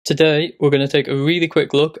Today, we're going to take a really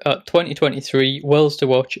quick look at 2023 wells to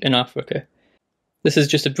watch in Africa. This is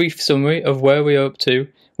just a brief summary of where we are up to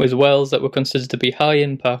with wells that were considered to be high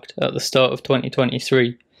impact at the start of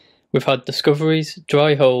 2023. We've had discoveries,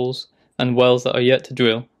 dry holes, and wells that are yet to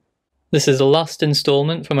drill. This is the last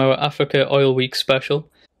instalment from our Africa Oil Week special,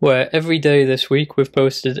 where every day this week we've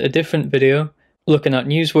posted a different video looking at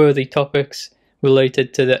newsworthy topics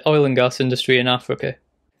related to the oil and gas industry in Africa.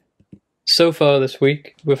 So far this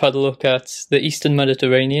week, we've had a look at the Eastern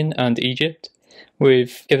Mediterranean and Egypt.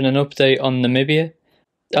 We've given an update on Namibia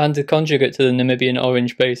and the conjugate to the Namibian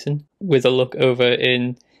Orange Basin with a look over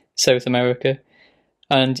in South America.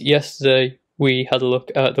 And yesterday, we had a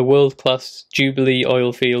look at the world-class Jubilee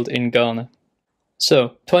oil field in Ghana.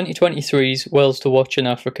 So, 2023's wells to watch in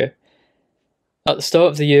Africa. At the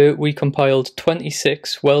start of the year, we compiled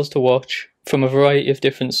 26 wells to watch from a variety of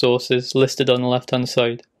different sources listed on the left-hand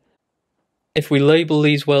side. If we label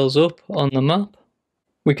these wells up on the map,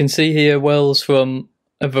 we can see here wells from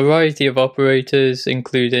a variety of operators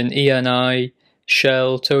including Eni,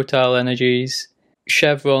 Shell, TotalEnergies,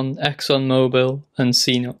 Chevron, ExxonMobil and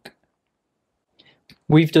CNOOC.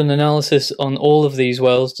 We've done analysis on all of these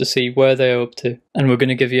wells to see where they are up to, and we're going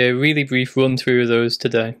to give you a really brief run through of those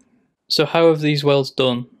today. So how have these wells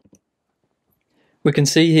done? We can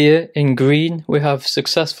see here in green we have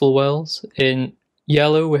successful wells, in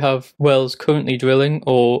yellow we have wells currently drilling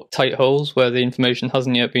or tight holes where the information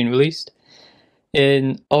hasn't yet been released.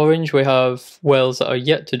 In orange we have wells that are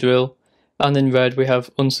yet to drill, and in red we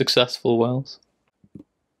have unsuccessful wells.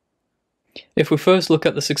 If we first look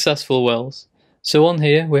at the successful wells, so on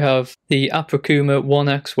here we have the Aprokuma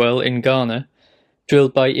 1X well in Ghana,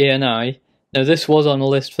 drilled by Eni. Now this was on a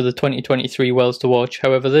list for the 2023 wells to watch,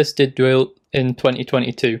 however this did drill in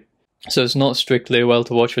 2022, so it's not strictly a well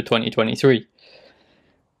to watch for 2023.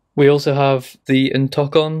 We also have the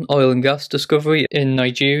Ntokon oil and gas discovery in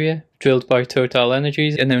Nigeria, drilled by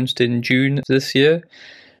TotalEnergies, announced in June of this year.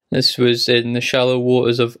 This was in the shallow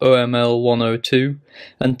waters of OML 102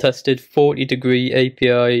 and tested 40-degree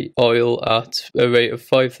API oil at a rate of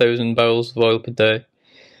 5,000 barrels of oil per day.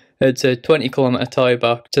 It's a 20-kilometre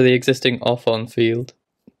tieback to the existing Ntokon field.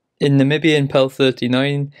 In Namibia in PEL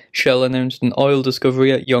 39, Shell announced an oil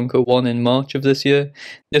discovery at Jonker 1 in March of this year.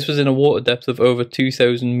 This was in a water depth of over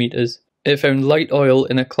 2,000 metres. It found light oil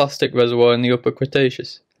in a clastic reservoir in the Upper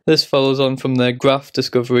Cretaceous. This follows on from their Graph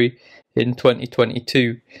discovery in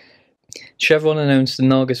 2022. Chevron announced the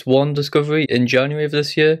Nargis 1 discovery in January of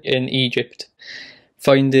this year in Egypt,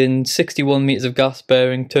 finding 61 metres of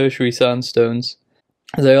gas-bearing tertiary sandstones.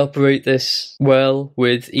 They operate this well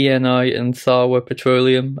with Eni and Thuraya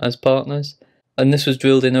Petroleum as partners, and this was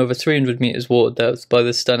drilled in over 300 metres water depth by the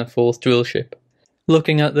Stennaforth drillship.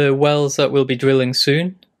 Looking at the wells that will be drilling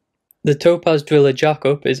soon, the Topaz driller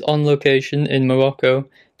Jacob is on location in Morocco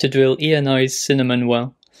to drill Eni's Cinnamon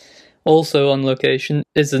well. Also on location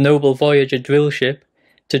is the Noble Voyager drillship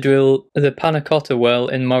to drill the Panna Cotta well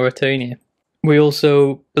in Mauritania. We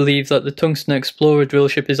also believe that the Tungsten Explorer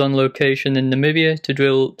drillship is on location in Namibia to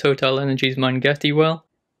drill TotalEnergies Mangetti well,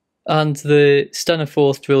 and the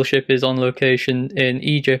Stennaforth drillship is on location in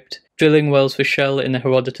Egypt, drilling wells for Shell in the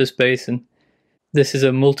Herodotus Basin. This is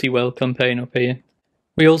a multi-well campaign up here.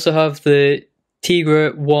 We also have the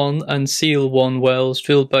Tigre 1 and Seal 1 wells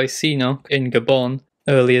drilled by CNOOC in Gabon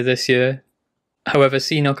earlier this year. However,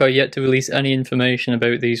 CNOOC are yet to release any information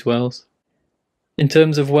about these wells. In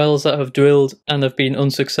terms of wells that have drilled and have been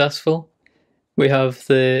unsuccessful, we have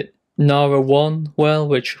the Nara 1 well,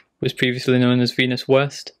 which was previously known as Venus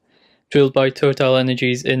West, drilled by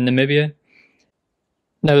TotalEnergies in Namibia.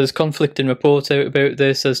 Now there's conflicting reports out about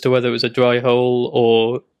this as to whether it was a dry hole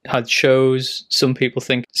or had shows. Some people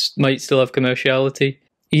think it might still have commerciality.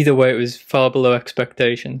 Either way, it was far below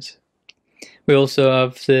expectations. We also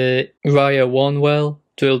have the Raia 1 well,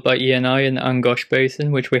 drilled by Eni in the Angosh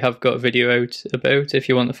Basin, which we have got a video out about if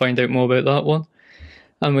you want to find out more about that one.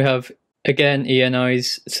 And we have, again,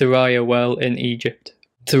 Eni's Thuraya well in Egypt.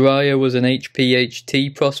 Thuraya was an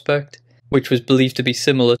HPHT prospect, which was believed to be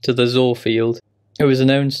similar to the Zor field. It was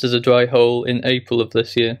announced as a dry hole in April of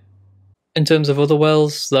this year. In terms of other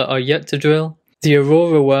wells that are yet to drill, the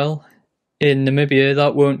Aurora well in Namibia,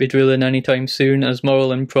 that won't be drilling anytime soon as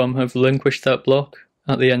Maurel and Prom have relinquished that block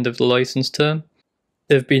at the end of the licence term.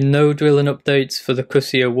 There have been no drilling updates for the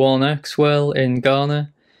Kusia 1X well in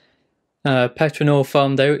Ghana. Petronor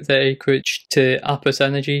farmed out their acreage to Apus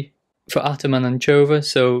Energy for Ataman and Chova,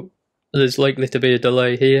 so there's likely to be a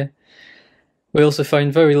delay here. We also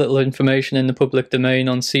find very little information in the public domain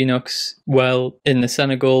on CNOOC's well in the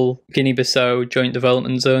Senegal Guinea-Bissau Joint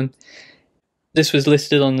Development Zone. This was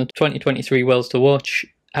listed on the 2023 Wells to Watch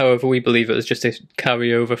However, we believe it was just a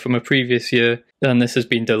carryover from a previous year, and this has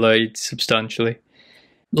been delayed substantially.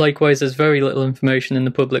 Likewise, there's very little information in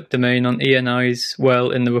the public domain on ENI's well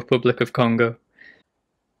in the Republic of Congo.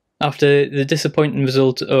 After the disappointing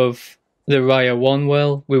result of the Raia 1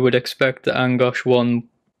 well, we would expect that Angosh 1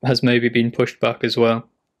 has maybe been pushed back as well.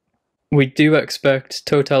 We do expect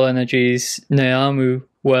TotalEnergies' Niamou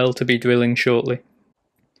well to be drilling shortly.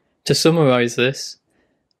 To summarise this,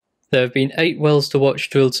 there have been 8 wells to watch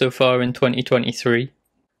drilled so far in 2023.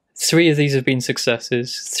 3 of these have been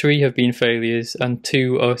successes, 3 have been failures, and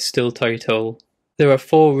 2 are still tight hole. There are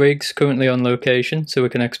 4 rigs currently on location, so we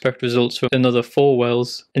can expect results from another 4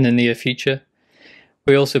 wells in the near future.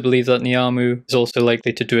 We also believe that Niamou is also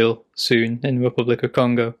likely to drill soon in the Republic of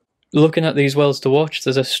Congo. Looking at these wells to watch,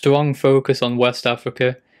 there's a strong focus on West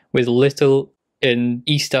Africa, with little in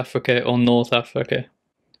East Africa or North Africa.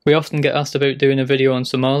 We often get asked about doing a video on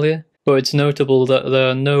Somalia, but it's notable that there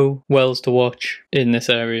are no wells to watch in this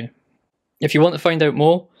area. If you want to find out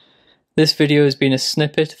more, this video has been a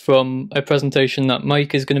snippet from a presentation that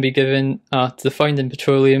Mike is going to be giving at the Finding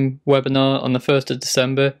Petroleum webinar on the 1st of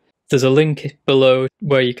December. There's a link below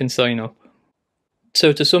where you can sign up.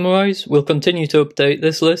 So to summarise, we'll continue to update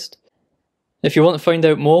this list. If you want to find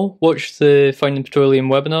out more, watch the Finding Petroleum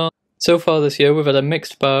webinar. So far this year we've had a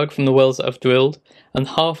mixed bag from the wells that have drilled, and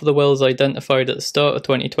half of the wells identified at the start of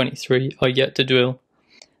 2023 are yet to drill.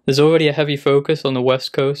 There's already a heavy focus on the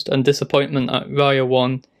west coast, and disappointment at Raia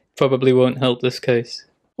 1 probably won't help this case.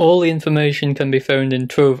 All the information can be found in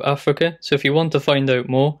TROVE Africa, so if you want to find out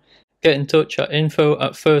more, get in touch at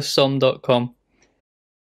info@firstsom.com.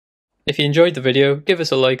 If you enjoyed the video, give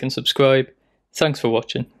us a like and subscribe. Thanks for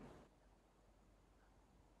watching.